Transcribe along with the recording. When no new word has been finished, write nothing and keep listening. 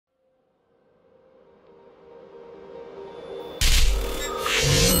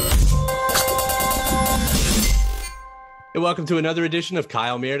Welcome to another edition of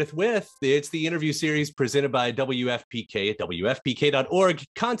Kyle Meredith with. It's the interview series presented by WFPK at WFPK.org,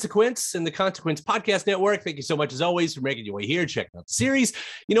 Consequence, and the Consequence Podcast Network. Thank you so much, as always, for making your way here, checking out the series.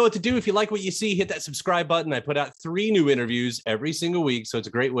 You know what to do. If you like what you see, hit that subscribe button. I put out 3 new interviews every single week, so it's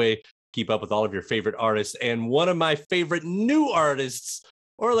a great way to keep up with all of your favorite artists. And one of my favorite new artists,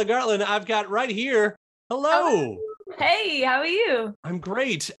 Orla Gartland, I've got right here. Hello. Hey, how are you? I'm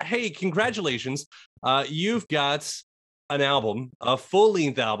great. Hey, congratulations. You've got an album, a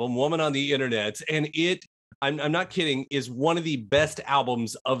full-length album, Woman on the Internet, and I'm not kidding, is one of the best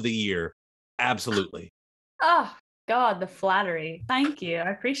albums of the year. Absolutely. Oh, God, the flattery. Thank you.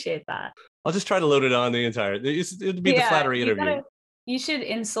 I appreciate that. I'll just try to load it on the entire, it'd be the flattery interview. You should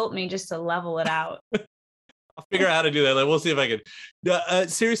insult me just to level it out. I'll figure out how to do that. We'll see if I can.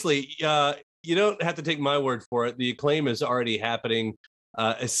 Seriously, you don't have to take my word for it. The acclaim is already happening.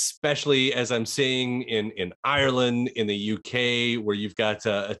 Especially as I'm seeing in Ireland, in the UK, where you've got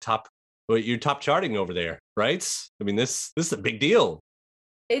you're top charting over there, right? I mean, this is a big deal.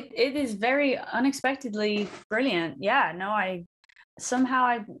 It is very unexpectedly brilliant. Yeah, no, I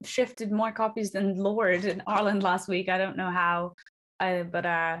shifted more copies than Lord in Ireland last week. I don't know how,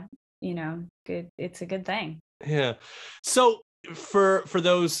 but you know, good. It's a good thing. Yeah. So for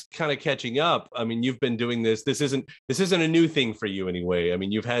those kind of catching up, I mean, you've been doing this. This isn't a new thing for you anyway. I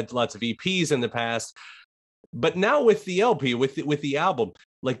mean, you've had lots of EPs in the past, but now with the LP, with the album,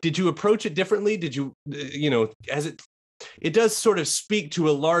 like, did you approach it differently? Did you, as it does sort of speak to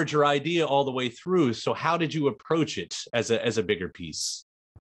a larger idea all the way through. So how did you approach it as a bigger piece?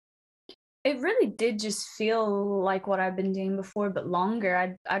 It really did just feel like what I've been doing before, but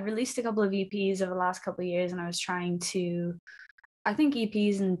longer. I'd released a couple of EPs over the last couple of years, and I was trying to. I think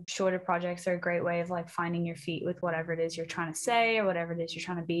EPs and shorter projects are a great way of like finding your feet with whatever it is you're trying to say or whatever it is you're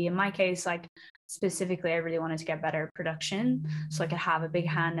trying to be. In my case, like specifically, I really wanted to get better production so I could have a big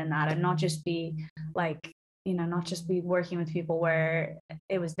hand in that and not just be like, not just be working with people where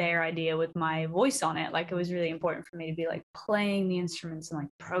it was their idea with my voice on it. Like, it was really important for me to be like playing the instruments and like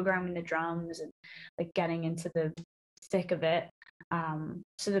programming the drums and like getting into the thick of it.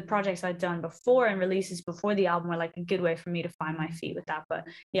 So the projects I'd done before and releases before the album were like a good way for me to find my feet with that. But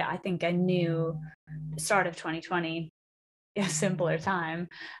yeah, I think I knew start of 2020, a simpler time.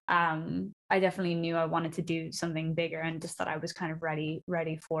 I definitely knew I wanted to do something bigger and just thought I was kind of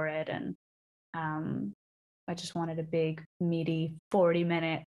ready for it. And I just wanted a big, meaty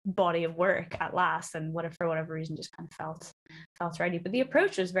 40-minute body of work at last, and for whatever reason just kind of felt ready. But the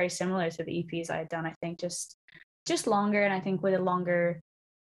approach was very similar to the EPs I had done. I think just longer, and I think with a longer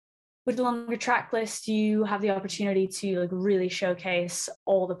track list, you have the opportunity to like really showcase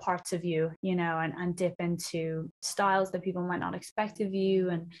all the parts of you, and dip into styles that people might not expect of you,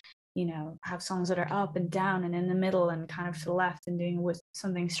 and have songs that are up and down and in the middle and kind of to the left and doing with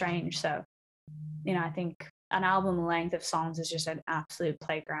something strange. So I think an album length of songs is just an absolute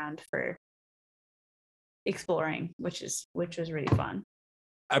playground for exploring, which was really fun.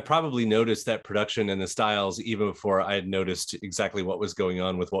 I probably noticed that production and the styles even before I had noticed exactly what was going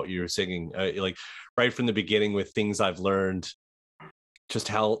on with what you were singing. Like right from the beginning with Things I've Learned, just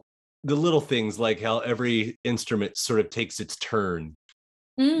how the little things, like how every instrument sort of takes its turn.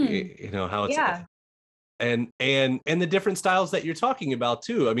 How it's and the different styles that you're talking about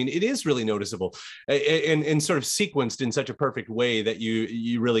too. I mean, it is really noticeable and sort of sequenced in such a perfect way that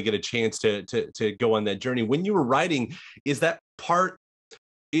you really get a chance to go on that journey. When you were writing, is that part?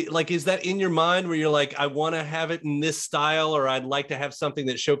 Is that in your mind where you're like, I want to have it in this style, or I'd like to have something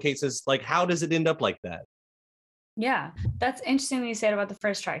that showcases, like, how does it end up like that? Yeah, that's interesting that you said about the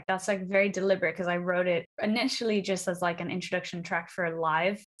first track. That's like very deliberate because I wrote it initially just as like an introduction track for a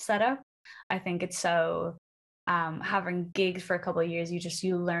live setup. I think it's so having gigs for a couple of years,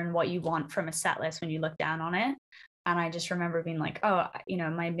 you learn what you want from a set list when you look down on it. And I just remember being like, oh,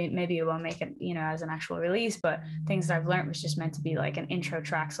 maybe it won't make it, as an actual release, but Things That I've Learned was just meant to be like an intro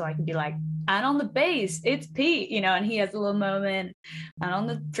track. So I could be like, and on the bass, it's Pete, and he has a little moment, and on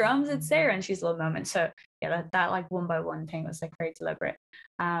the drums, it's Sarah, and she's a little moment. So yeah, that like one by one thing was like very deliberate.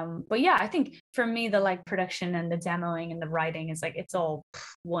 But yeah, I think for me, the like production and the demoing and the writing is like, it's all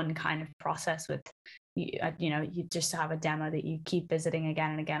one kind of process with, you just have a demo that you keep visiting again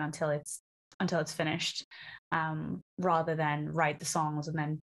and again until it's finished, rather than write the songs and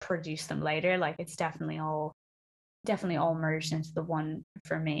then produce them later. Like, it's definitely all merged into the one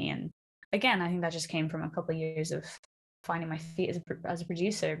for me. And again, I think that just came from a couple of years of finding my feet as a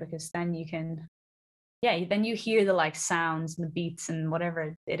producer, because then you can, then you hear the like sounds and the beats and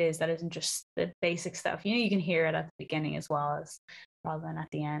whatever it is that isn't just the basic stuff. You can hear it at the beginning as well as rather than at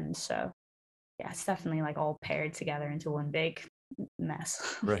the end. So yeah, it's definitely like all paired together into one big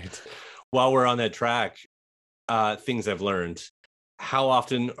mess. Right. While we're on that track, things I've learned. How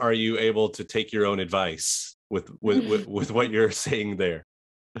often are you able to take your own advice with what you're saying there?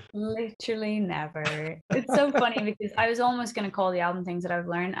 Literally never. It's so funny because I was almost going to call the album Things That I've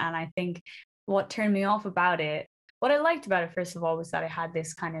Learned. And I think what turned me off about it, what I liked about it, first of all, was that it had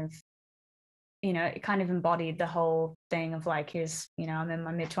this kind of, it kind of embodied the whole thing of like, here's, I'm in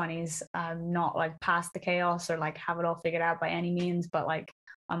my mid-20s. I'm not like past the chaos or like have it all figured out by any means, but like,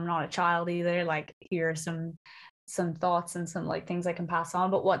 I'm not a child either. Like, here are some thoughts and some like things I can pass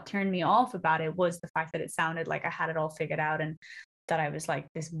on. But what turned me off about it was the fact that it sounded like I had it all figured out and that I was like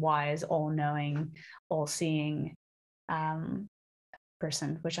this wise, all-knowing, all-seeing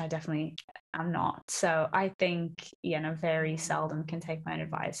person, which I definitely am not. So I think, very seldom can take my own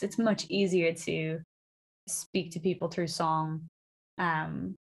advice. It's much easier to speak to people through song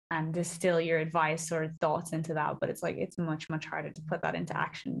and distill your advice or thoughts into that. But it's like, it's much, much harder to put that into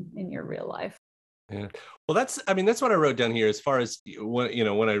action in your real life. Yeah. Well, that's what I wrote down here as far as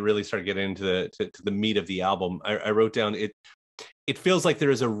when I really started getting into to the meat of the album. I wrote down it feels like there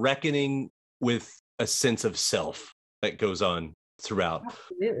is a reckoning with a sense of self that goes on throughout.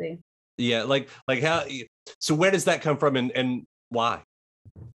 Absolutely. Yeah, like how, so where does that come from and why?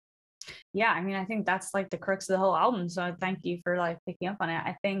 Yeah, I mean, I think that's like the crux of the whole album. So thank you for like picking up on it.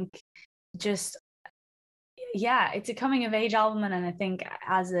 I think just, yeah, it's a coming of age album. And I think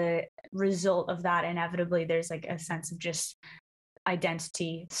as a result of that, inevitably there's like a sense of just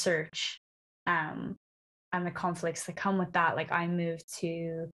identity search and the conflicts that come with that. Like I'm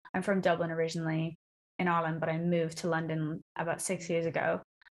from Dublin originally in Ireland, but I moved to London about 6 years ago.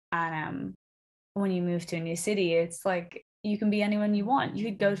 And when you move to a new city, it's like you can be anyone you want. You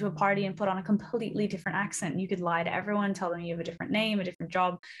could go to a party and put on a completely different accent. You could lie to everyone, tell them you have a different name, a different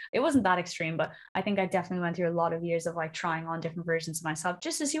job. It wasn't that extreme, but I think I definitely went through a lot of years of like trying on different versions of myself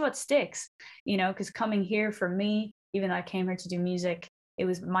just to see what sticks, because coming here for me, even though I came here to do music, it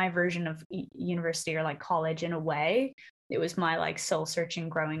was my version of university or like college in a way. It was my like soul searching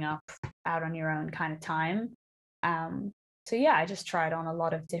growing up out on your own kind of time. So yeah, I just tried on a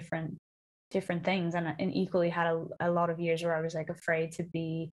lot of different things and equally had a lot of years where I was like afraid to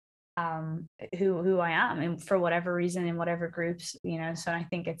be who I am and for whatever reason in whatever groups, so I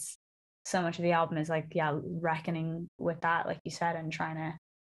think it's so much of the album is like, yeah, reckoning with that, like you said, and trying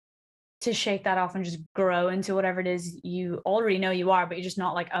to shake that off and just grow into whatever it is you already know you are, but you're just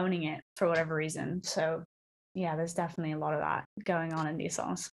not like owning it for whatever reason. So yeah, there's definitely a lot of that going on in these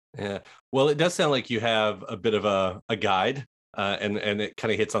songs. Yeah. Well, it does sound like you have a bit of a guide, and it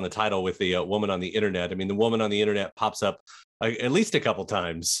kind of hits on the title with the woman on the internet. I mean, the woman on the internet pops up at least a couple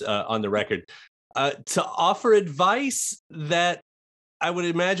times on the record to offer advice that I would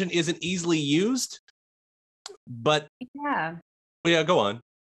imagine isn't easily used. But Yeah. yeah, go on.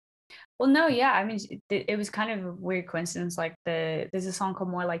 Well, no, yeah. I mean, it was kind of a weird coincidence. Like there's a song called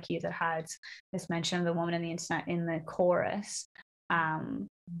 "More Like You" that had this mention of the woman on the internet in the chorus, and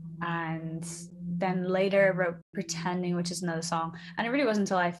then later wrote "Pretending," which is another song. And it really wasn't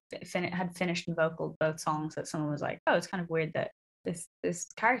until I had finished and vocaled both songs that someone was like, "Oh, it's kind of weird that this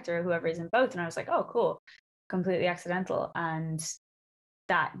character, whoever is in both," and I was like, "Oh, cool," completely accidental. And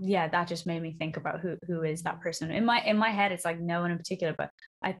that just made me think about who is that person in my head. It's like no one in particular, but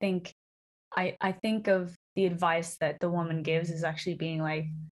I think I think of the advice that the woman gives as actually being like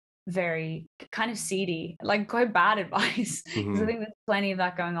very kind of seedy, like quite bad advice. Because I think there's plenty of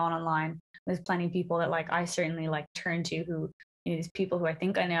that going on online. There's plenty of people that like I certainly like turn to who, these people who I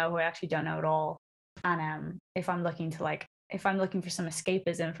think I know who I actually don't know at all. And if I'm looking for some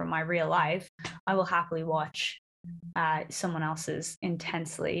escapism from my real life, I will happily watch someone else's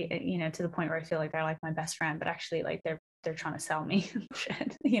intensely, to the point where I feel like they're like my best friend, but actually like they're trying to sell me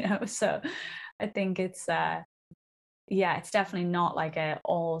shit, so I think it's it's definitely not like a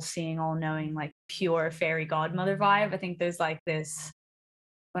all seeing, all knowing, like pure fairy godmother vibe. I think there's like this,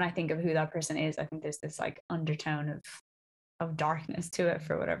 when I think of who that person is, I think there's this like undertone of darkness to it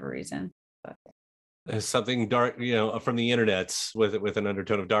for whatever reason. But There's something dark, from the internet with an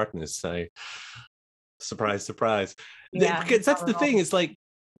undertone of darkness. Surprise, surprise. yeah, Because that's the thing. It's like,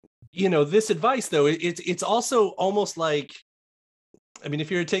 this advice though, it's also almost like, I mean,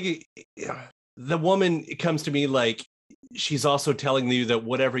 if you're taking, the woman comes to me like she's also telling you that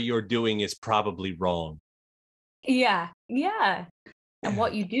whatever you're doing is probably wrong. yeah, and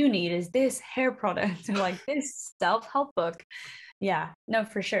what you do need is this hair product or like this self-help book. Yeah, no,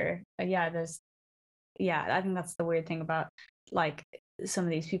 for sure. I think that's the weird thing about like some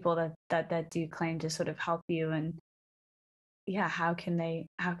of these people that do claim to sort of help you, and yeah, how can they,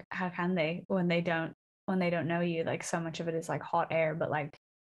 how can they when they don't know you? Like so much of it is like hot air, but like,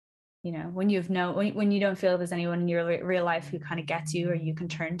 you know, when you've no when you don't feel there's anyone in your real life who kind of gets you or you can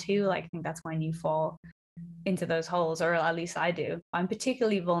turn to, like I think that's when you fall into those holes, or at least I do. I'm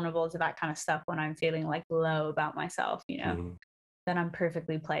particularly vulnerable to that kind of stuff when I'm feeling like low about myself, you know. Mm-hmm. Then I'm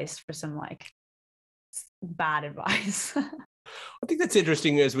perfectly placed for some like bad advice. I think that's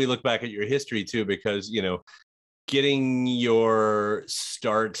interesting as we look back at your history too, because you know, getting your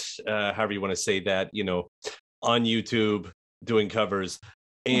start, however you want to say that, you know, on YouTube doing covers,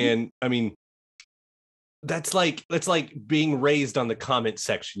 and I mean, that's like being raised on the comment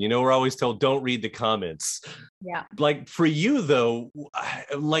section. You know, we're always told don't read the comments. Yeah. Like for you though,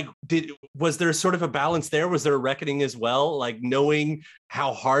 like did was there sort of a balance there? Was there a reckoning as well? Like knowing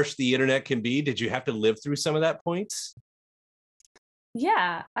how harsh the internet can be, did you have to live through some of that points?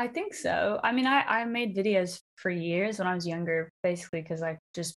 Yeah, I think so. I mean, I made videos for years when I was younger, basically because I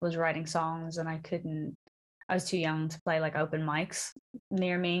just was writing songs and I was too young to play like open mics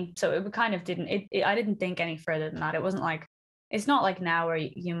near me. So it kind of didn't, I didn't think any further than that. It wasn't like, it's not like now where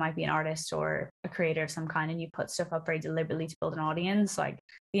you might be an artist or a creator of some kind and you put stuff up very deliberately to build an audience. Like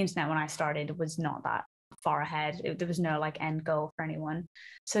the internet when I started was not that far ahead. There was no like end goal for anyone.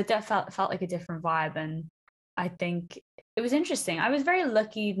 So it felt like a different vibe. And I think it was interesting. I was very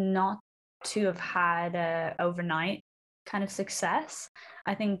lucky not to have had a overnight kind of success.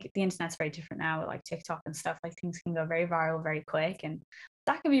 I think the internet's very different now with like TikTok and stuff. Like things can go very viral very quick, and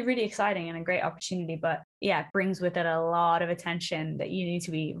that can be really exciting and a great opportunity. But yeah, it brings with it a lot of attention that you need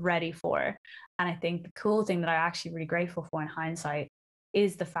to be ready for. And I think the cool thing that I'm actually really grateful for in hindsight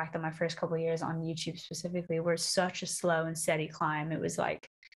is the fact that my first couple of years on YouTube specifically were such a slow and steady climb. It was like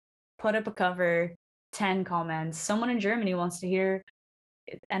put up a cover, 10 comments, someone in Germany wants to hear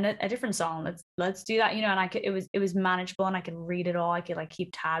and a different song, let's do that, you know. And I could, it was manageable and I could read it all, I could like keep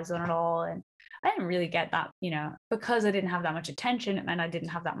tabs on it all. And I didn't really get that, you know, because I didn't have that much attention, it meant I didn't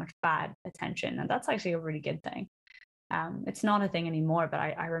have that much bad attention, and that's actually a really good thing. It's not a thing anymore, but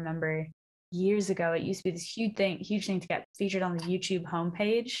I remember years ago it used to be this huge thing to get featured on the YouTube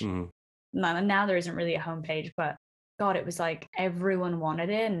homepage. Mm-hmm. Now there isn't really a homepage, but God, it was like everyone wanted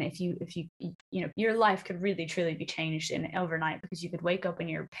it. And if you you know, your life could really truly be changed in overnight, because you could wake up and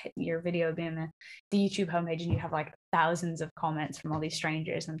your video being the YouTube homepage and you have like thousands of comments from all these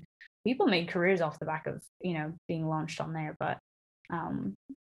strangers, and people made careers off the back of, you know, being launched on there. But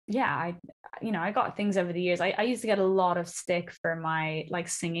yeah, I got things over the years. I used to get a lot of stick for my like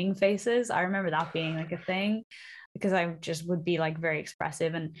singing faces. I remember that being like a thing, because I just would be like very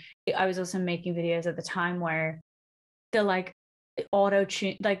expressive. And I was also making videos at the time where the like auto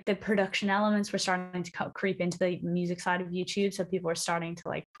tune, like the production elements were starting to creep into the music side of YouTube. So people were starting to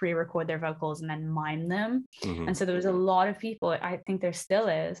like pre-record their vocals and then mime them. Mm-hmm. And so there was a lot of people, I think there still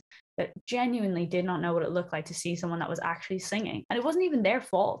is, that genuinely did not know what it looked like to see someone that was actually singing. And it wasn't even their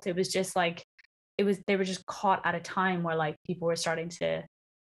fault. It was just like, they were just caught at a time where like people were starting to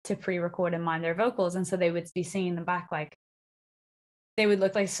pre-record and mime their vocals. And so they would be singing them back, like they would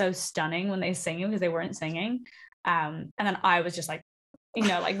look like so stunning when they sing because they weren't singing. And then I was just like, you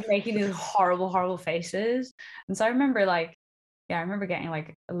know, like making these horrible faces. And so I remember like, yeah, I remember getting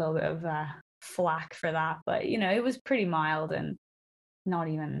like a little bit of flack for that, but you know, it was pretty mild and not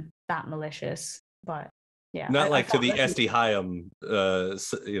even that malicious. But yeah, Not I like to felt the like, Esty Hyam,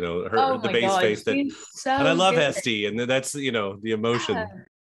 you know, her oh the my bass God, face that, she's and I so love good. Esty, and that's you know the Yeah. emotion,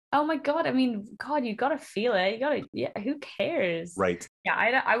 Oh my God. I mean, God, you gotta feel it. You gotta, yeah, who cares? right?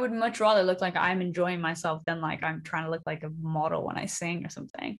 Yeah, I would much rather look like I'm enjoying myself than like I'm trying to look like a model when I sing or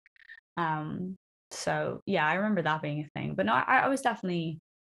something. Um, so yeah, I remember that being a thing. But no, I was definitely,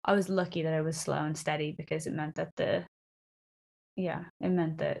 I was lucky that it was slow and steady, because it meant that it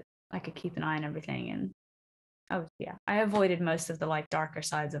meant that I could keep an eye on everything. And yeah, I avoided most of the like darker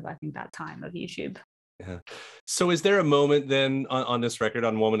sides of, I think, that time of YouTube. Yeah. So is there a moment then on this record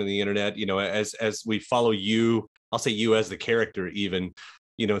on Woman in the Internet, you know, as we follow you, I'll say you as the character even,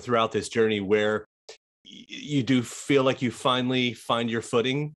 you know, throughout this journey where you do feel like you finally find your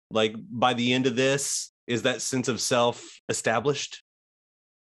footing? Like by the end of this, is that sense of self established?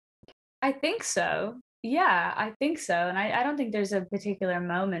 I think so. Yeah, I think so. And I don't think there's a particular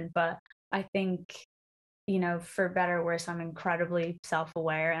moment, but I think, you know, for better or worse, I'm incredibly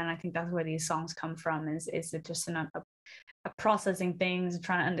self-aware. And I think that's where these songs come from, is it just a processing things,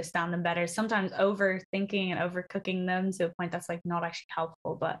 trying to understand them better, sometimes overthinking and overcooking them to a point that's like not actually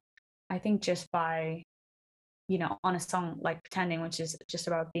helpful. But I think just by, you know, on a song like Pretending, which is just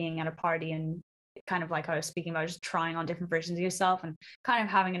about being at a party and kind of like I was speaking about, just trying on different versions of yourself and kind of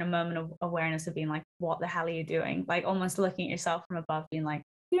having in a moment of awareness of being like, what the hell are you doing? Like almost looking at yourself from above, being like,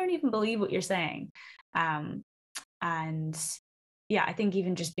 you don't even believe what you're saying. And yeah, I think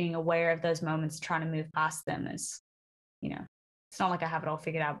even just being aware of those moments, trying to move past them is, you know, it's not like I have it all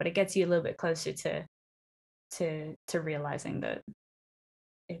figured out, but it gets you a little bit closer to realizing that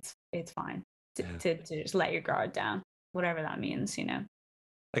it's fine to just let your guard down, whatever that means, you know.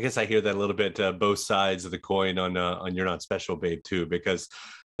 I guess I hear that a little bit, both sides of the coin on You're Not Special, Babe, too, because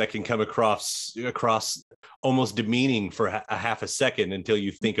that can come across almost demeaning for a half a second until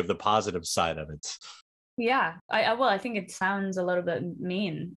you think of the positive side of it. Yeah, I think it sounds a little bit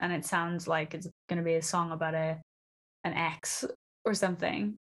mean, and it sounds like it's going to be a song about an ex or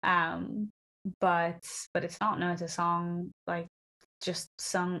something. But it's not. No, it's a song like just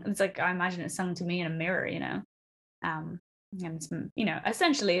sung. It's like I imagine it's sung to me in a mirror, you know. And it's, you know,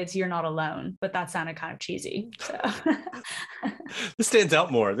 essentially it's You're Not Alone, but that sounded kind of cheesy. So This stands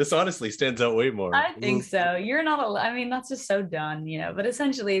out more. This honestly stands out way more. I think so. You're not alone. I mean, that's just so done, you know, but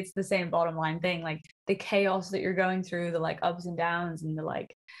essentially it's the same bottom line thing. Like the chaos that you're going through, the like ups and downs and the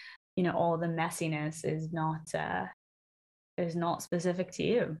like, you know, all the messiness is not specific to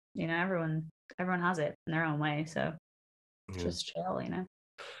you. You know, everyone has it in their own way. So just chill, you know.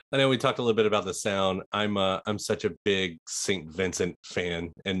 I know we talked a little bit about the sound. I'm such a big St. Vincent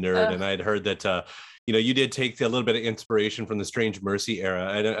fan and nerd, and I'd heard that you know, you did take a little bit of inspiration from the Strange Mercy era.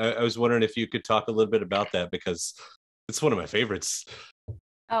 And I was wondering if you could talk a little bit about that, because it's one of my favorites.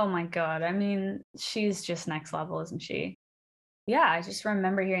 Oh my God. I mean, she's just next level, isn't she? Yeah, I just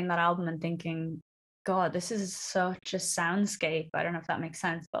remember hearing that album and thinking, God, this is such a soundscape. I don't know if that makes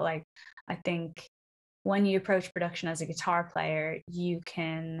sense, but like, I think when you approach production as a guitar player,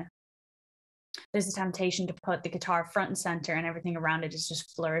 there's a temptation to put the guitar front and center and everything around it is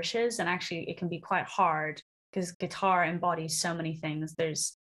just flourishes. And actually it can be quite hard because guitar embodies so many things.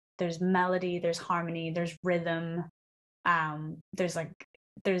 There's melody, there's harmony, there's rhythm, there's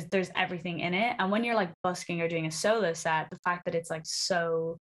everything in it. And when you're like busking or doing a solo set, the fact that it's like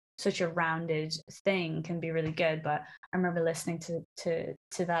such a rounded thing can be really good. But I remember listening to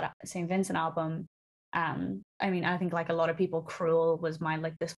that St. Vincent album. I mean, I think like a lot of people, Cruel was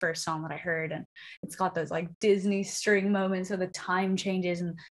this first song that I heard, and it's got those like Disney string moments where the time changes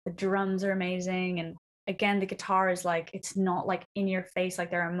and the drums are amazing. And again, the guitar is like, it's not like in your face. Like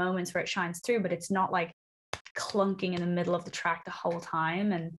there are moments where it shines through, but it's not like clunking in the middle of the track the whole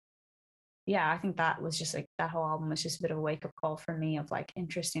time. And yeah, I think that was just like, that whole album was just a bit of a wake-up call for me of like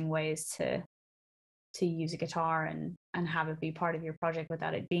interesting ways to use a guitar and have it be part of your project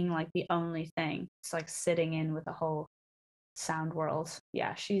without it being like the only thing. It's like sitting in with the whole sound world.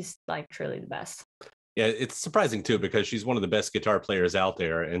 Yeah, she's like truly the best. Yeah, it's surprising too, because she's one of the best guitar players out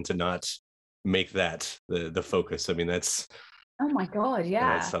there, and to not make that the focus. I mean, that's, oh my God,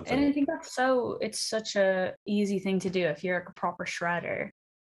 yeah. And I think it's such a easy thing to do if you're a proper shredder.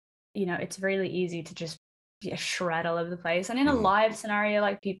 You know, it's really easy to just shred all over the place. And in a live scenario,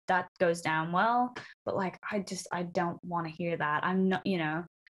 like that goes down well, but like I don't want to hear that. I'm not, you know.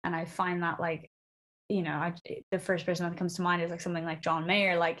 And I find that like, you know, the first person that comes to mind is like something like John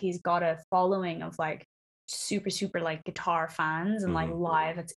Mayer. Like he's got a following of like super like guitar fans, and like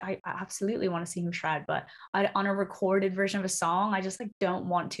live, I absolutely want to see him shred. But on a recorded version of a song, I just like don't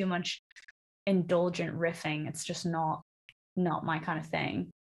want too much indulgent riffing. It's just not my kind of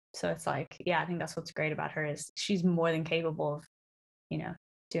thing. So it's like, yeah, I think that's what's great about her, is she's more than capable of, you know,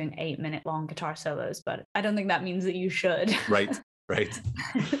 doing 8-minute long guitar solos. But I don't think that means that you should. Right.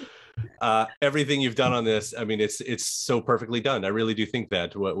 Everything you've done on this, I mean, it's so perfectly done. I really do think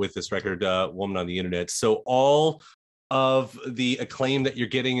that with this record, Woman on the Internet. So all of the acclaim that you're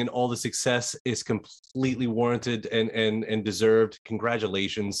getting and all the success is completely warranted and deserved.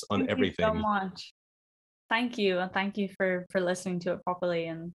 Congratulations on everything. Thank you so much. Thank you. And thank you for listening to it properly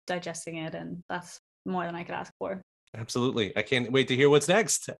and digesting it. And that's more than I could ask for. Absolutely. I can't wait to hear what's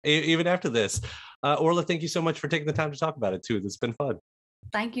next, even after this. Orla, thank you so much for taking the time to talk about it too. It's been fun.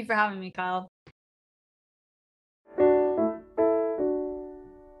 Thank you for having me, Kyle.